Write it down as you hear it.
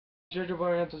Jojo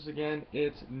Bar Answers again.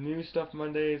 It's New Stuff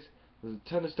Mondays. There's a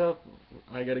ton of stuff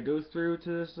I gotta go through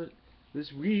to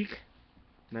this week.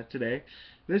 Not today.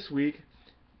 This week.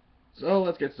 So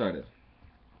let's get started.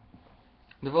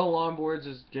 Develop Longboards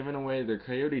is giving away their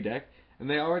Coyote deck, and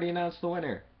they already announced the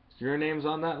winner. If your name's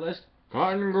on that list,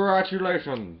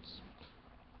 congratulations!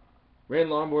 Rain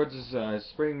Longboards is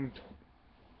spring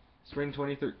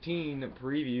 2013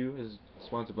 preview is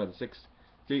sponsored by the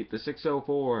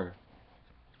 604.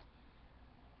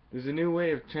 There's a new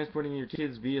way of transporting your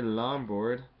kids via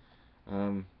longboard.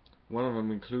 One of them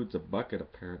includes a bucket,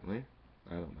 apparently.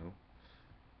 I don't know.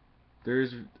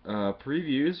 There's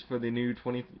previews for the new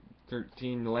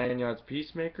 2013 Land Yachts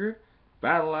Peacemaker,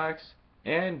 Battle Axe,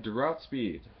 and Drought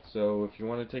Speed. So if you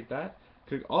want to take that,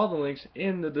 click all the links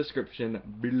in the description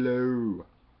below.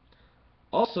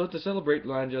 Also, to celebrate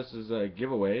Land Yachts'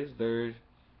 giveaways,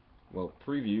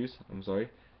 previews,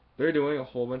 they're doing a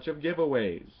whole bunch of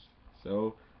giveaways.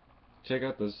 So check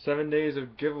out the 7 days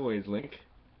of giveaways link,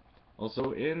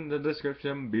 also in the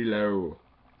description below.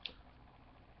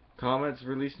 Comments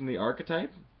releasing the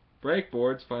archetype.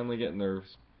 Breakboards finally getting the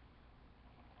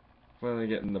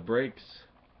brakes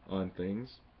on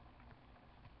things.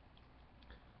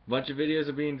 Bunch of videos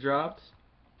are being dropped.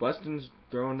 Bustin's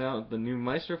throwing out the new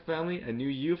Maestro family, a new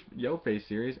Yope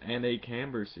series, and a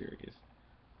Camber series.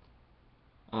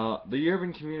 The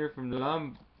Urban Commuter from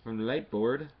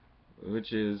Lightboard,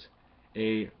 which is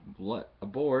a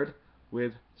board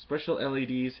with special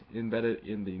LEDs embedded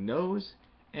in the nose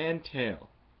and tail.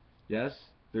 Yes,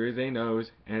 there is a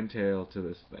nose and tail to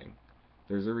this thing.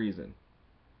 There's a reason.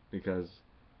 Because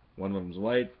one of them's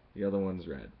white, the other one's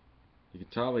red. You can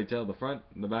probably tell the front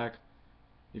and the back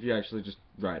if you actually just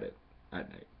ride it at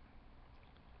night.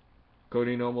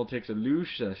 Cody Noble takes a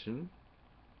luge session.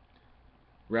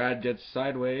 Rad gets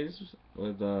sideways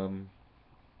with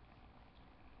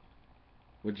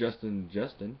Justin.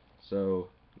 So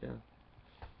yeah.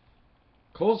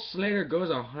 Cole Slater goes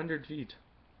 100 feet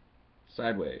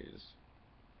sideways.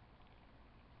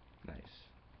 Nice.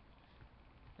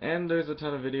 And there's a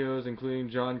ton of videos, including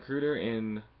John Cruder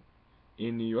in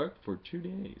New York for 2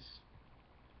 days.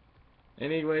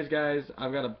 Anyways, guys,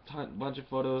 I've got a bunch of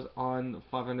photos on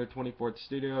 524th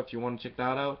Studio. If you want to check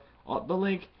that out, the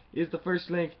link is the first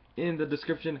link in the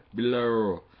description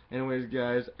below. Anyways,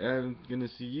 guys, I'm gonna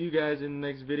see you guys in the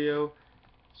next video.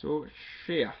 So,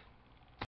 see ya.